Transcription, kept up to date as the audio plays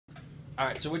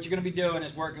Alright, so what you're going to be doing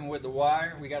is working with the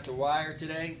wire. We got the wire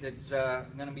today that's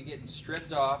going to be getting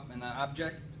stripped off, and the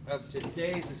object of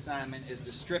today's assignment is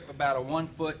to strip about a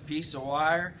 1-foot piece of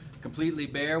wire completely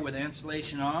bare with the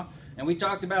insulation off. And we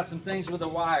talked about some things with the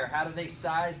wire. How do they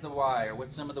size the wire?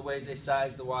 What's some of the ways they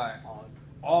size the wire?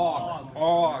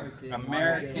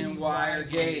 American wire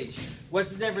gauge.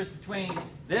 What's the difference between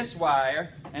this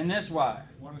wire and this wire?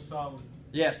 One is solid.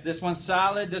 Yes, this one's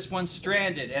solid, this one's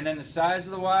stranded. And then the size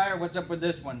of the wire, what's up with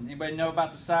this one? Anybody know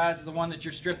about the size of the one that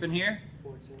you're stripping here?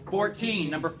 14.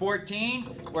 Number 14,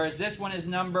 whereas this one is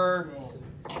number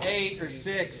 8 or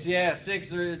 6. Yeah,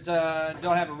 6 or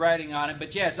don't have a writing on it,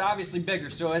 but yeah, it's obviously bigger.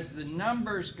 So as the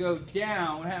numbers go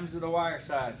down, what happens to the wire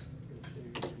size?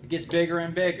 It gets bigger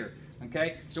and bigger.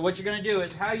 Okay, so what you're going to do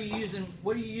is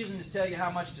what are you using to tell you how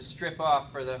much to strip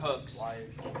off for the hooks?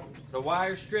 The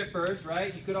wire strippers,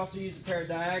 right? You could also use a pair of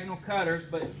diagonal cutters,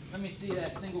 but let me see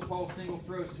that single pole, single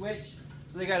throw switch.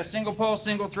 So they got a single pole,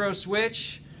 single throw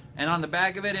switch, and on the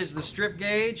back of it is the strip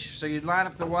gauge. So you'd line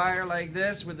up the wire like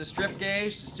this with the strip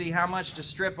gauge to see how much to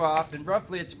strip off, and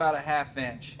roughly it's about a 1/2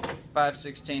 inch,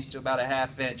 5/16 to about a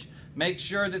 1/2 inch. Make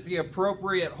sure that the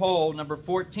appropriate hole, number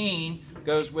 14,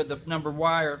 goes with the number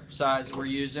wire size that we're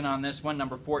using on this one,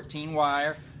 number 14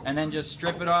 wire, and then just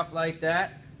strip it off like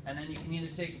that. And then you can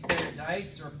either take a pair of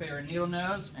dikes or a pair of needle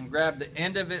nose and grab the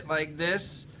end of it like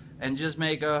this and just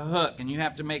make a hook. And you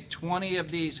have to make 20 of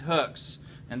these hooks.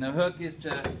 And the hook is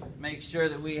to make sure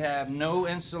that we have no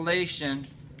insulation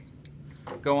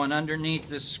going underneath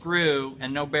the screw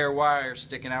and no bare wire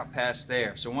sticking out past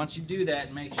there. So once you do that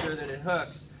and make sure that it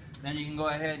hooks, then you can go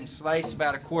ahead and slice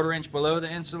about a 1/4 inch below the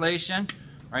insulation,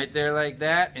 right there like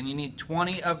that, and you need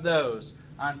 20 of those.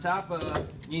 On top of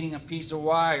needing a piece of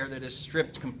wire that is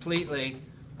stripped completely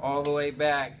all the way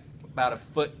back, about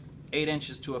 8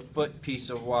 inches to 1 foot piece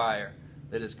of wire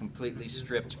that is completely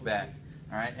stripped back.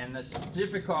 All right, and the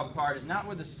difficult part is not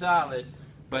with the solid,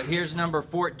 but here's number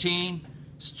 14,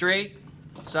 straight,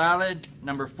 solid,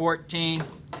 number 14,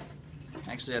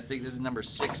 actually I think this is number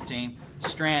 16,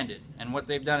 stranded. And what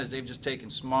they've done is they've just taken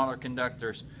smaller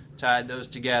conductors, tied those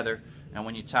together, and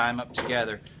when you tie them up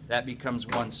together, that becomes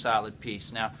one solid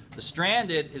piece. Now, the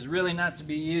stranded is really not to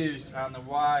be used on the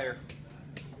wire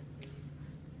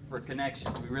for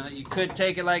connections. You could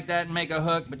take it like that and make a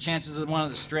hook, but chances of one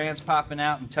of the strands popping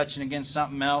out and touching against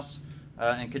something else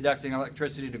and conducting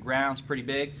electricity to ground is pretty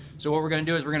big. So what we're going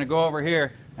to do is we're going to go over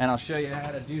here and I'll show you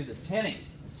how to do the tinning.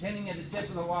 Tinning at the tip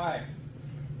of the wire.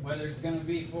 Whether it's going to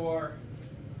be for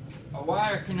a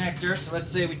wire connector, so let's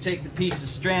say we take the piece of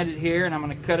stranded here and I'm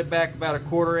going to cut it back about a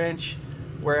 1/4 inch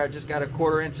where I just got a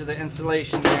 1/4 inch of the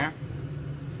insulation there.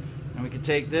 And we can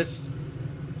take this,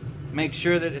 make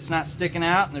sure that it's not sticking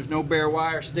out and there's no bare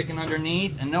wire sticking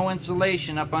underneath and no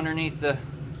insulation up underneath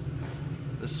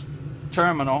this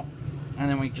terminal, and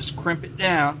then we just crimp it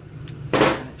down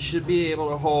and it should be able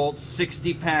to hold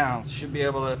 60 pounds. Should be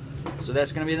able to. So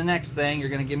that's going to be the next thing. You're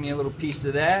going to give me a little piece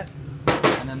of that.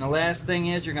 And then the last thing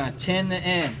is you're going to tin the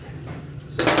end.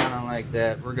 So kind of like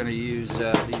that. We're going to use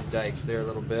these dikes. They're a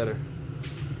little better.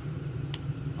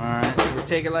 Alright, so we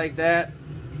take it like that.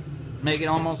 Make it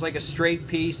almost like a straight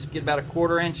piece. Get about a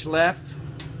 1/4 inch left.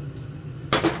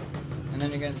 And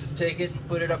then you're going to just take it and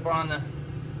put it up on the...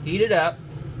 Heat it up.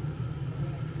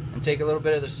 And take a little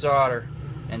bit of the solder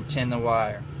and tin the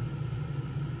wire.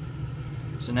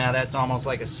 So now that's almost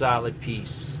like a solid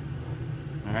piece.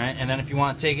 Alright, and then if you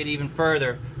want to take it even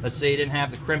further, let's say you didn't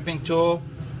have the crimping tool,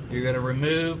 you're going to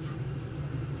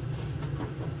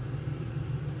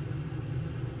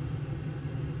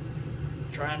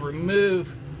try and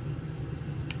remove.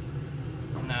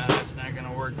 No, that's not going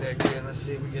to work that good. Let's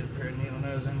see if we get a pair of needle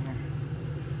nose in here.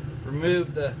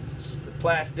 Remove the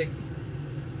plastic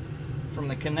from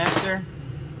the connector,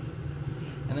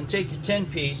 and then take your tin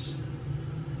piece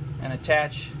and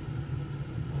attach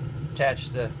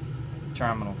the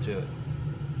terminal to it.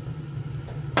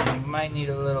 And you might need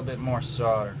a little bit more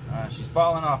solder. She's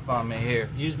falling off on me here.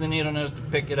 Use the needle nose to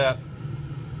pick it up.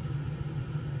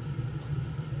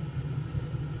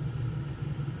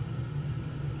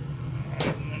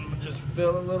 And then we'll just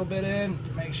fill a little bit in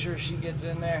to make sure she gets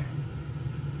in there.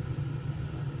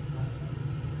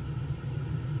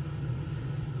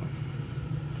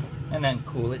 And then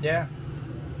cool it down.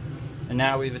 And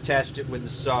now we've attached it with the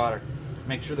solder.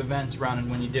 Make sure the vent's running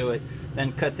when you do it.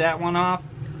 Then cut that one off.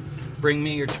 Bring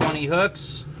me your 20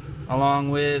 hooks along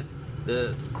with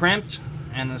the crimped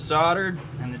and the soldered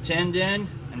and the tinned end,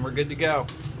 and we're good to go.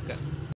 Okay.